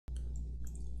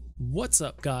What's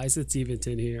up, guys? It's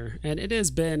Eventon here, and it has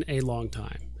been a long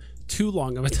time. Too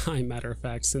long of a time, matter of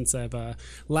fact, since I've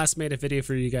last made a video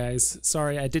for you guys.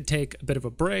 Sorry, I did take a bit of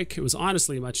a break. It was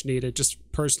honestly much needed, just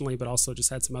personally, but also just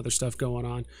had some other stuff going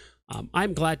on.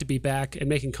 I'm glad to be back and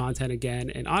making content again,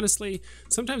 and honestly,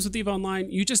 sometimes with EVE Online,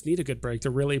 you just need a good break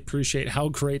to really appreciate how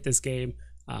great this game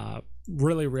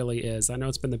really is. I know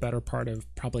it's been the better part of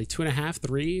probably 2.5,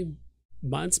 3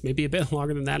 months, maybe a bit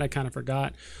longer than that. I kind of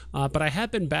forgot, but I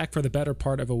have been back for the better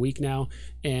part of a week now,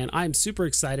 and I'm super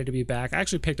excited to be back. I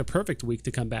actually picked a perfect week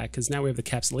to come back because now we have the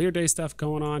Capsuleer Day stuff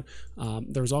going on.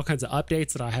 There's all kinds of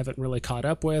updates that I haven't really caught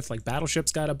up with, like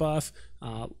Battleship's got a buff,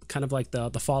 kind of like the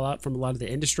fallout from a lot of the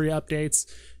industry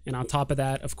updates. And on top of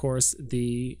that, of course,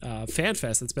 the fan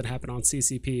fest that's been happening on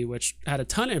CCP, which had a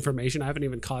ton of information. I haven't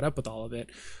even caught up with all of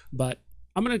it, but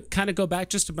I'm gonna kind of go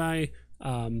back just to my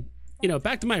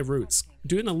back to my roots,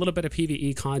 doing a little bit of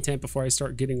PvE content before I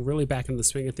start getting really back into the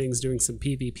swing of things, doing some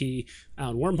PvP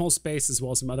out in wormhole space, as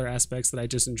well as some other aspects that I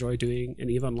just enjoy doing in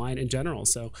EVE Online in general.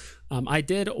 So I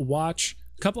did watch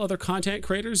a couple other content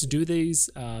creators do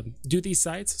these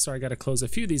sites. Sorry, I got to close a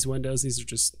few of these windows. These are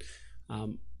just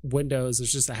windows.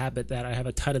 There's just a habit that I have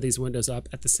a ton of these windows up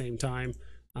at the same time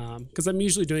because I'm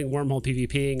usually doing wormhole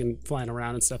PvPing and flying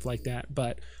around and stuff like that.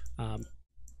 But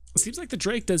it seems like the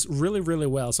Drake does really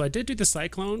well. So I did do the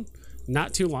Cyclone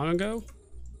not too long ago,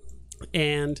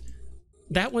 and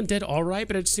that one did all right,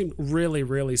 but it seemed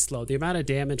really slow. The amount of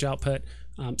damage output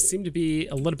seemed to be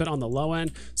a little bit on the low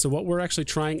end. So what we're actually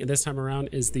trying this time around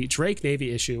is the Drake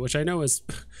Navy issue, which I know is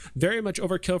very much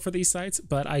overkill for these sites,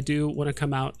 but I do want to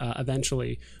come out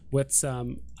eventually with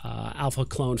some alpha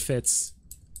clone fits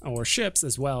or ships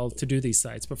as well to do these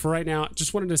sites. But for right now,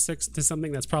 just wanted to stick to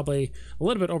something that's probably a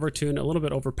little bit overtuned, a little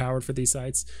bit overpowered for these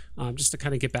sites, just to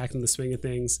kind of get back in the swing of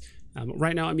things.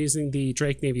 Right now I'm using the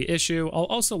Drake Navy issue. I'll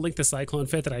also link the Cyclone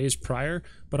fit that I used prior,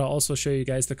 but I'll also show you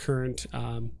guys the current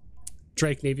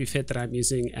Drake Navy fit that I'm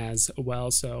using as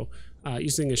well. So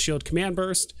using a shield command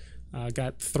burst,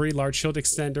 got 3 large shield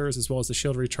extenders as well as the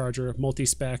shield recharger,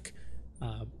 multi-spec,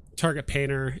 target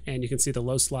painter, and you can see the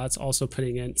low slots also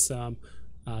putting in some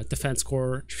defense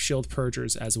core shield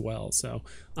purgers as well. So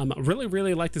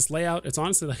really like this layout. It's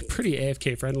honestly like pretty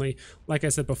AFK friendly. Like I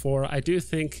said before, I do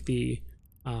think the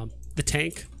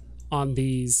tank on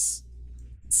these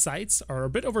sites are a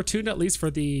bit overtuned, at least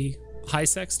for the high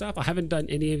sec stuff. I haven't done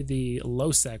any of the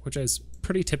low sec, which is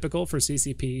pretty typical for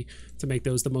CCP to make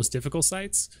those the most difficult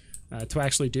sites to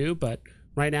actually do. But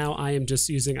right now I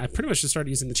pretty much just started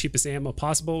using the cheapest ammo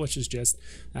possible, which is just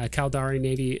Caldari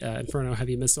Navy Inferno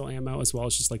heavy missile ammo, as well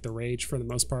as just like the Rage for the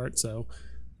most part. So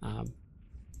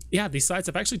yeah, these sites,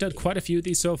 I've actually done quite a few of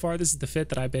these so far. This is the fit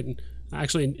that I've been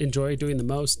actually enjoy doing the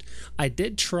most. I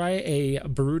did try a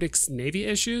Barudix Navy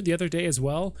issue the other day as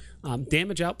well.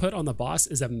 Damage output on the boss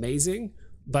is amazing,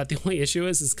 but the only issue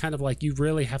is kind of like you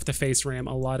really have to face ram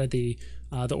a lot of the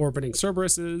orbiting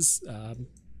Cerberuses,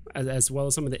 as well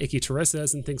as some of the Icky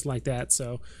Terissas and things like that.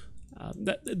 So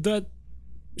the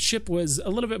ship was a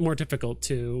little bit more difficult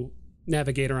to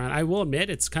navigate around. I will admit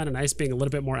it's kind of nice being a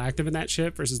little bit more active in that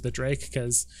ship versus the Drake,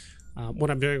 because what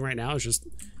I'm doing right now is just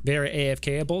very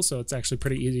AFKable, so it's actually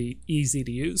pretty easy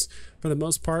to use for the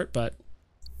most part. But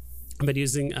I've been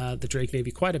using the Drake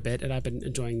Navy quite a bit, and I've been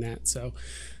enjoying that. So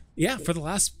yeah, for the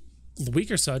last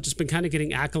week or so, I've just been kind of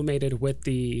getting acclimated with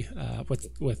the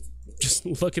with just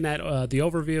looking at the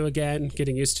overview again,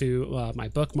 getting used to my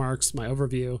bookmarks, my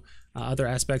overview, other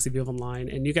aspects of EVE Online.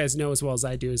 And you guys know as well as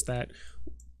I do is that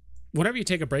whenever you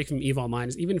take a break from EVE Online,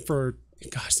 even for,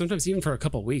 gosh, sometimes even for a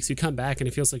couple of weeks, you come back and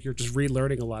it feels like you're just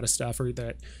relearning a lot of stuff, or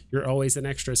that you're always an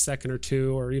extra second or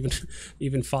two, or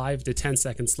even 5 to 10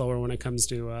 seconds slower when it comes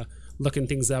to looking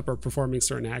things up or performing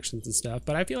certain actions and stuff.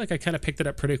 But I feel like I kind of picked it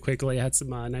up pretty quickly. I had some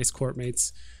nice court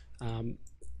mates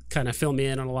kind of fill me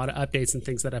in on a lot of updates and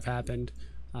things that have happened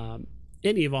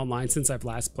in EVE Online since I've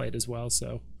last played as well.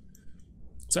 So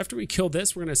after we kill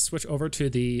this, we're going to switch over to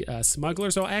the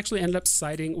smuggler. So I actually ended up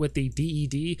siding with the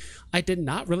DED. I did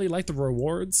not really like the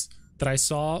rewards that I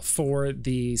saw for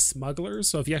the smugglers.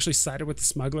 So if you actually sided with the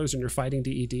smugglers and you're fighting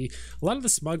DED, a lot of the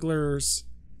smugglers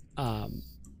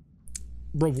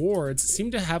rewards seem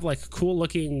to have like cool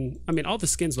looking, I mean, all the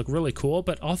skins look really cool,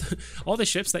 but all the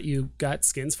ships that you got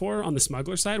skins for on the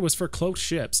smuggler side was for cloaked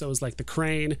ships. So it was like the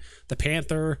Crane, the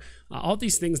Panther, all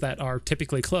these things that are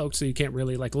typically cloaked, so you can't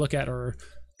really like look at or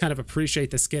kind of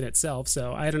appreciate the skin itself.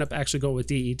 So I ended up actually going with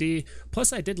DED.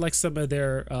 Plus I did like some of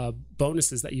their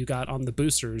bonuses that you got on the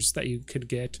boosters that you could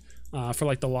get for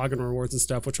like the login rewards and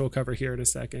stuff, which we'll cover here in a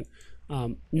second.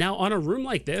 Now on a room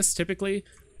like this, typically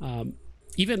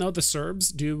even though the Serbs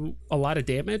do a lot of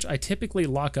damage, I typically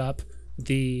lock up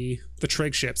the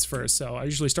trig ships first. So I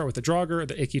usually start with the Draugr or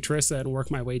the Icky Trissa and work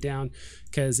my way down,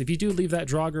 because if you do leave that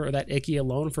Draugr or that Icky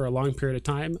alone for a long period of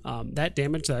time, that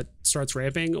damage that starts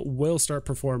ramping will start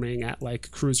performing at like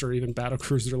cruiser or even battle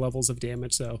cruiser levels of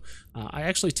damage. So I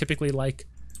actually typically like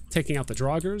taking out the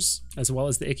Draugrs as well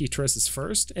as the Icky Trissas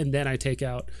first, and then I take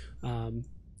out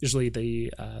usually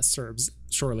the Serbs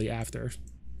shortly after.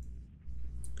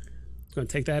 Going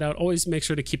to take that out. Always make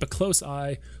sure to keep a close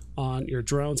eye on your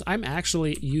drones. I'm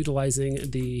actually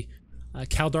utilizing the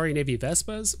Caldari Navy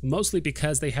Vespas, mostly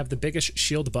because they have the biggest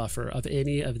shield buffer of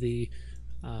any of the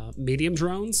medium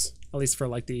drones, at least for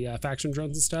like the faction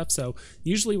drones and stuff. So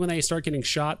usually when they start getting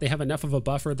shot, they have enough of a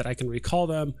buffer that I can recall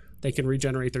them. They can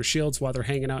regenerate their shields while they're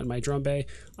hanging out in my drone bay.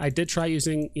 I did try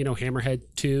using, you know, Hammerhead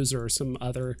 2s or some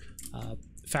other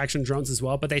faction drones as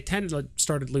well, but they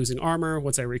started losing armor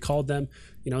once I recalled them.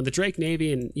 You know, in the Drake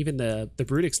Navy and even the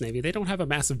Brutix Navy, they don't have a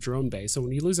massive drone base. So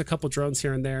when you lose a couple drones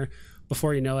here and there,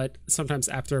 before you know it, sometimes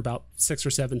after about 6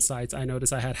 or 7 sites, I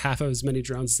noticed I had half of as many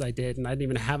drones as I did, and I didn't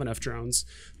even have enough drones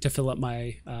to fill up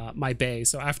my my bay.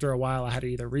 So after a while, I had to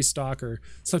either restock, or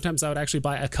sometimes I would actually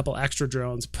buy a couple extra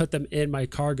drones, put them in my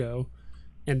cargo,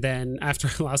 and then after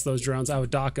I lost those drones, I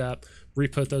would dock up,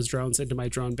 re-put those drones into my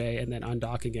drone bay, and then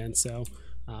undock again. So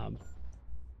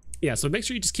yeah, so make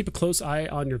sure you just keep a close eye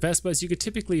on your Vespas. You could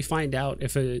typically find out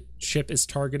if a ship is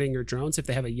targeting your drones if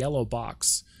they have a yellow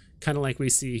box, kind of like we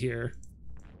see here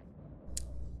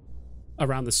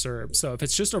around the Serb. So if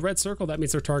it's just a red circle, that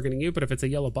means they're targeting you, but if it's a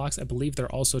yellow box, I believe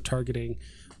they're also targeting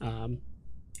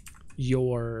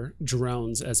your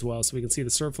drones as well. So we can see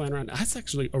the Serb flying around. That's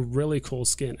actually a really cool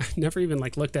skin. I never even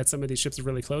like looked at some of these ships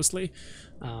really closely,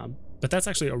 but that's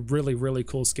actually a really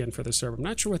cool skin for the Serb. I'm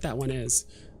not sure what that one is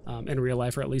in real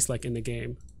life, or at least like in the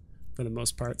game for the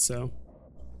most part. So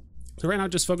right now,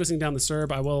 just focusing down the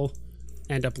Serb, I will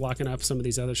end up locking up some of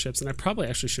these other ships, and I probably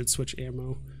actually should switch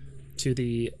ammo to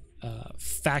the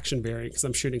faction variant, because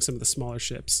I'm shooting some of the smaller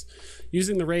ships.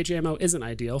 Using the rage ammo isn't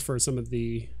ideal for some of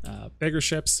the bigger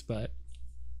ships, but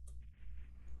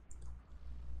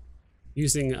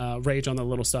using rage on the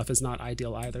little stuff is not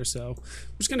ideal either. So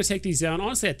I'm just going to take these down.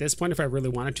 Honestly, at this point, if I really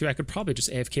wanted to, I could probably just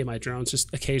AFK my drones,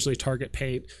 just occasionally target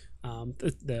paint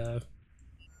the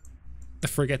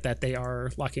frigate that they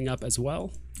are locking up as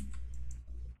well.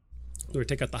 We're going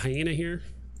to take out the Hyena here.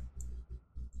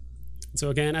 So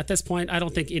again, at this point, I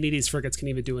don't think any of these frigates can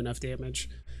even do enough damage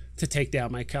to take down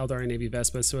my Caldari Navy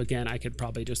Vespa. So again, I could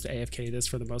probably just AFK this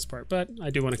for the most part, but I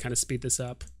do want to kind of speed this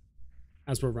up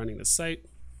as we're running this site.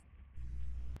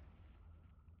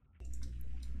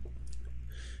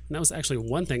 And that was actually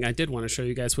one thing I did want to show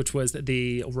you guys, which was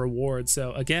the rewards.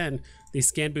 So again, these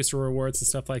scan booster rewards and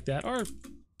stuff like that are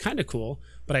kind of cool,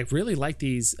 but I really like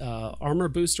these armor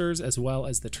boosters as well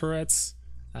as the turrets.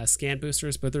 Scan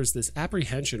boosters, but there's this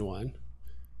apprehension one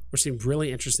which seemed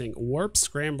really interesting. Warp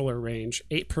scrambler range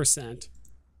 8%.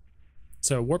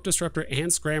 So warp disruptor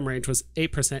and scram range was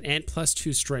 8% and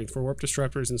 +2 strength for warp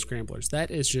disruptors and scramblers.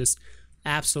 That is just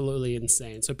absolutely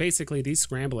insane. So basically these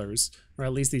scramblers, or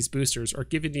at least these boosters, are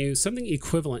giving you something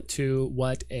equivalent to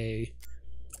what a,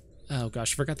 oh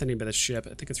gosh, I forgot the name of the ship.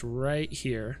 I think it's right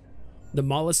here. The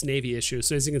Mollusk Navy issue.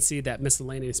 So as you can see, that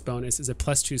miscellaneous bonus is a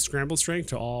 +2 scramble strength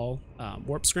to all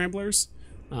warp scramblers.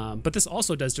 But this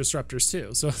also does disruptors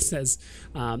too. So it says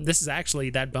this is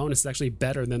actually, that bonus is actually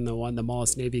better than the one the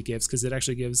Mollusk Navy gives, because it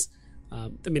actually gives, I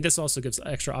mean, this also gives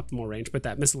extra optimal range, but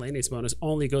that miscellaneous bonus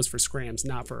only goes for scrams,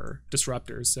 not for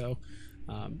disruptors. So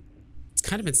it's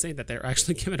kind of insane that they're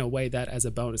actually giving away that as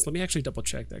a bonus. Let me actually double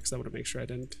check that, because I want to make sure I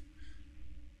didn't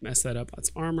mess that up.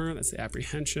 That's armor. That's the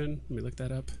apprehension. Let me look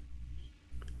that up.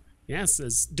 Yeah, it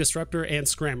says disruptor and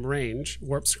scram range,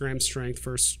 warp scram strength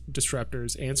for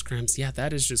disruptors and scrams. Yeah,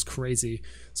 that is just crazy.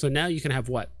 So now you can have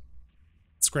what?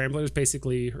 Scramblers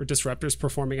basically, or disruptors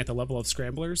performing at the level of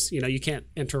scramblers. You know, you can't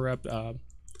interrupt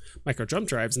micro jump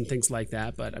drives and things like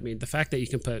that, but I mean, the fact that you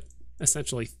can put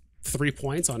essentially 3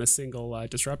 points on a single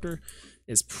disruptor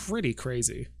is pretty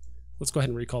crazy. Let's go ahead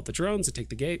and recall the drones and take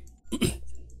the gate.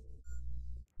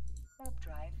 Warp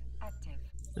drive active.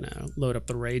 And load up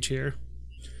the rage here.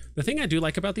 The thing I do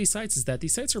like about these sites is that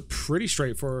these sites are pretty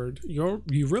straightforward.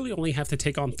 You really only have to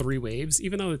take on 3 waves,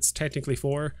 even though it's technically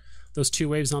 4. Those 2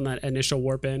 waves on that initial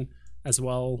warp in, as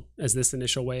well as this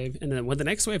initial wave. And then when the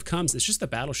next wave comes, it's just the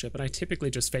battleship, and I typically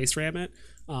just face ram it,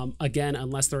 again,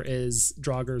 unless there is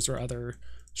Draugrs or other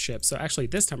ships. So actually,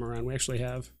 this time around, we actually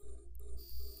have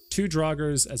 2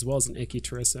 Draugrs as well as an Icky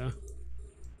Trissa.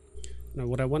 Now,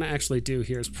 what I want to actually do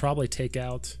here is probably take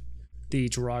out the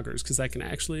Draugrs, because I can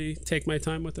actually take my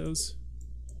time with those,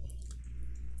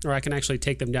 or I can actually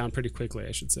take them down pretty quickly,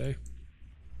 I should say.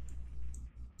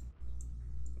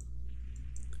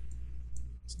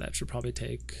 So that should probably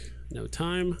take no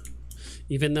time.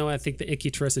 Even though I think the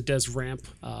Icky Turissa does ramp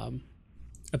a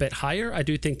bit higher, I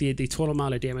do think the total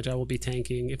amount of damage I will be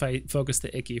tanking if I focus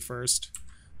the Icky first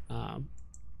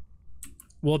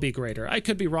will be greater. I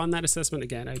could be wrong on that assessment.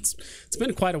 Again, it's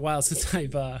been quite a while since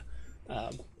I've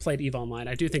played EVE Online.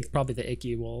 I do think probably the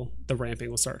Icky the ramping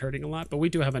will start hurting a lot, but we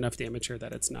do have enough damage here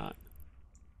that it's not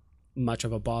much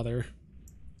of a bother.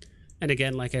 And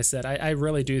again, like I said, I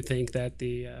really do think that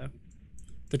the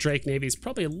Drake Navy is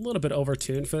probably a little bit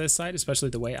overtuned for this side, especially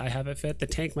the way I have it fit. The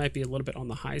tank might be a little bit on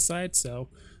the high side, so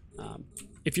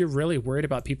if you're really worried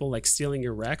about people like stealing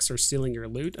your wrecks or stealing your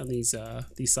loot on these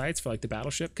sites for like the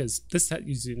battleship, because this,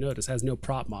 as you notice, has no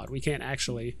prop mod. We can't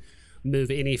actually move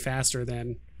any faster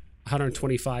than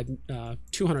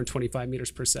 225 meters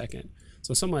per second.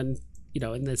 So someone,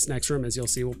 in this next room, as you'll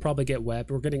see, will probably get webbed.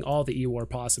 We're getting all the E-War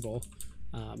possible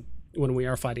when we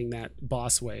are fighting that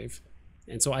boss wave.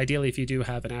 And so ideally, if you do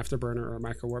have an afterburner or a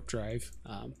micro warp drive,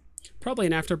 probably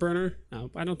an afterburner.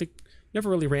 I don't think, never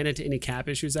really ran into any cap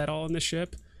issues at all in this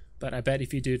ship, but I bet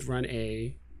if you did run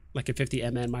a 50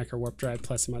 MN micro warp drive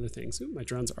plus some other things. Ooh, my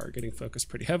drones are getting focused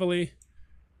pretty heavily.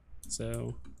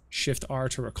 So Shift R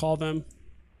to recall them.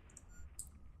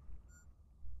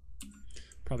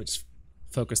 Probably just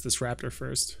focus this Raptor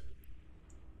first.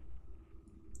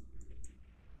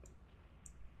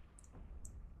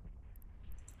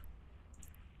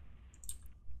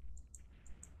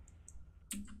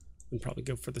 And probably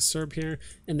go for the Serb here.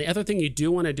 And the other thing you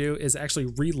do want to do is actually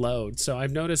reload. So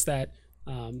I've noticed that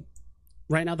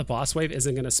right now the boss wave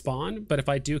isn't going to spawn, but if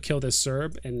I do kill this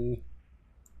Serb, and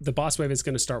the boss wave is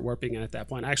going to start warping in at that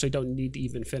point. I actually don't need to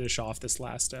even finish off this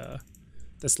last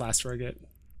frigate.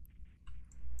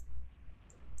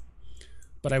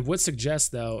 But I would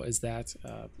suggest, though, is that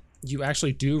you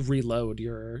actually do reload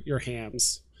your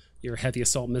hams, your heavy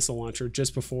assault missile launcher,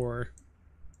 just before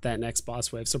that next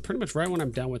boss wave. So pretty much right when I'm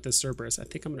done with this Cerberus, I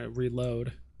think I'm going to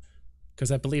reload,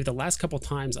 because I believe the last couple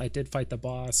times I did fight the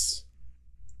boss,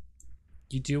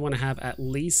 you do want to have at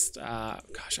least,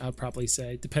 gosh, I would probably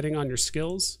say, depending on your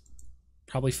skills,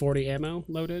 probably 40 ammo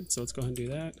loaded. So let's go ahead and do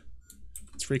that.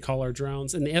 Let's recall our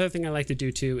drones. And the other thing I like to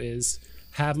do too is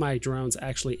have my drones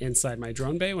actually inside my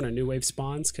drone bay when a new wave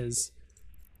spawns, because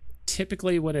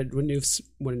typically when a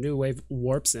new wave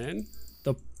warps in,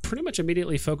 they'll pretty much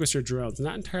immediately focus your drones.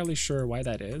 Not entirely sure why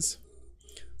that is.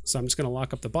 So I'm just going to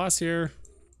lock up the boss here.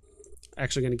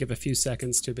 Actually going to give a few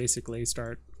seconds to basically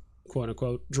start, quote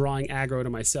unquote, drawing aggro to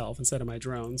myself instead of my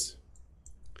drones.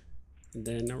 And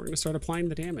then now we're going to start applying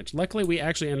the damage. Luckily, we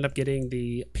actually ended up getting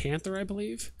the Panther, I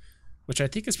believe, which I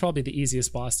think is probably the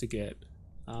easiest boss to get.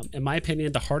 In my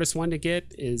opinion, the hardest one to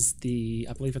get is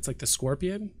I believe it's like the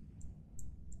Scorpion,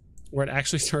 where it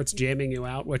actually starts jamming you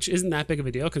out, which isn't that big of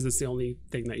a deal because it's the only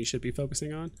thing that you should be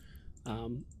focusing on.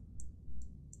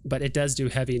 But it does do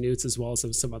heavy newts as well as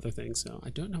some other things. So I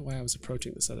don't know why I was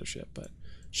approaching this other ship, but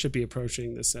should be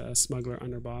approaching this smuggler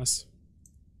underboss.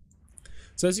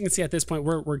 So as you can see at this point,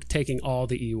 we're taking all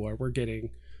the E-War. We're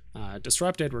getting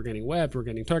disrupted, we're getting webbed, we're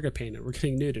getting target painted, we're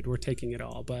getting neuted, we're taking it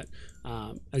all. But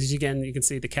as you can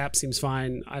see, the cap seems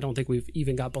fine. I don't think we've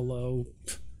even got below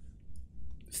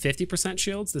 50%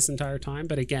 shields this entire time.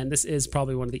 But again, this is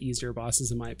probably one of the easier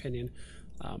bosses in my opinion.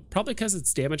 Probably because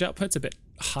its damage output's a bit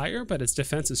higher, but its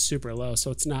defense is super low,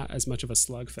 so it's not as much of a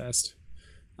slugfest.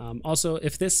 Also,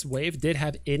 if this wave did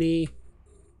have any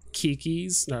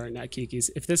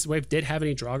if this wave did have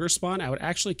any Draugrs spawn, I would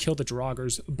actually kill the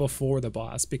Draugrs before the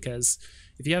boss, because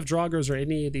if you have Draugrs or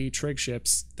any of the trig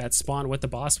ships that spawn with the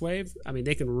boss wave, I mean,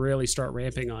 they can really start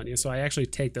ramping on you. So I actually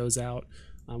take those out,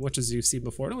 which, as you've seen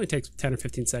before, it only takes 10 or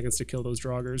 15 seconds to kill those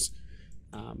Draugrs.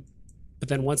 But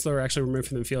then once they're actually removed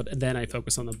from the field, then I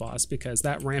focus on the boss, because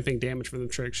that ramping damage from the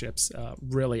trig ships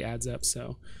really adds up.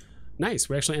 So nice,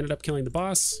 we actually ended up killing the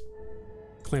boss,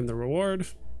 claim the reward.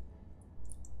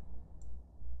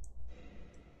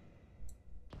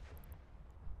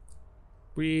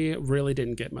 We really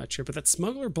didn't get much here, but that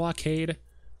smuggler blockade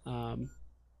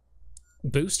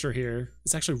booster here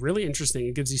is actually really interesting.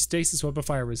 It gives you stasis weapon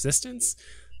resistance.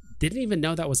 Didn't even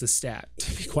know that was a stat,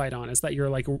 to be quite honest, that you're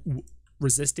like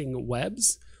resisting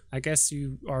webs. I guess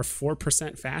you are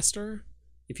 4% faster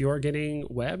if you are getting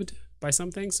webbed by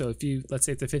something. So if you, let's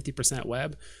say it's a 50%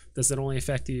 web, does it only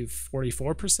affect you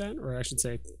 44%, or I should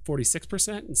say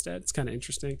 46% instead? It's kind of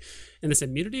interesting. And this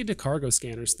immunity to cargo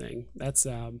scanners thing, that's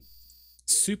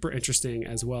super interesting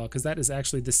as well, because that is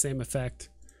actually the same effect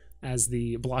as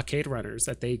the blockade runners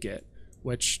that they get,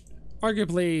 which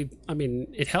arguably, I mean,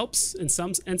 it helps in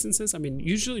some instances. I mean,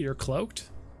 usually you're cloaked,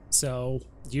 so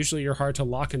usually you're hard to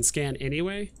lock and scan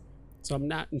anyway. So I'm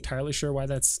not entirely sure why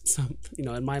that's some, you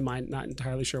know, in my mind, not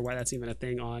entirely sure why that's even a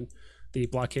thing on the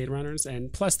blockade runners.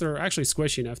 And plus they're actually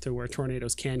squishy enough to where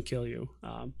tornadoes can kill you.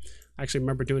 I actually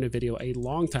remember doing a video a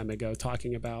long time ago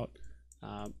talking about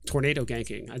tornado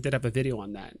ganking. I did have a video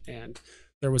on that, and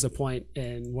there was a point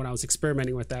in when I was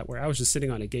experimenting with that where I was just sitting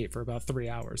on a gate for about 3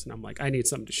 hours, and I'm like, I need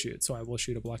something to shoot, so I will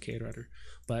shoot a blockade runner.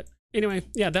 But anyway,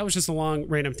 yeah, that was just a long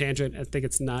random tangent. I think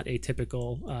it's not a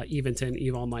typical Eventon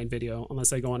EVE Online video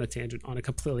unless I go on a tangent on a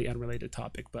completely unrelated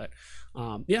topic. But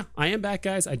yeah, I am back,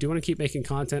 guys. I do want to keep making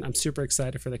content. I'm super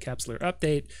excited for the Capsuleer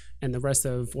update and the rest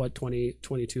of what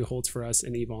 2022 holds for us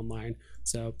in EVE Online.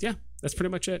 So yeah, that's pretty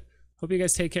much it. Hope you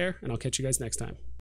guys take care, and I'll catch you guys next time.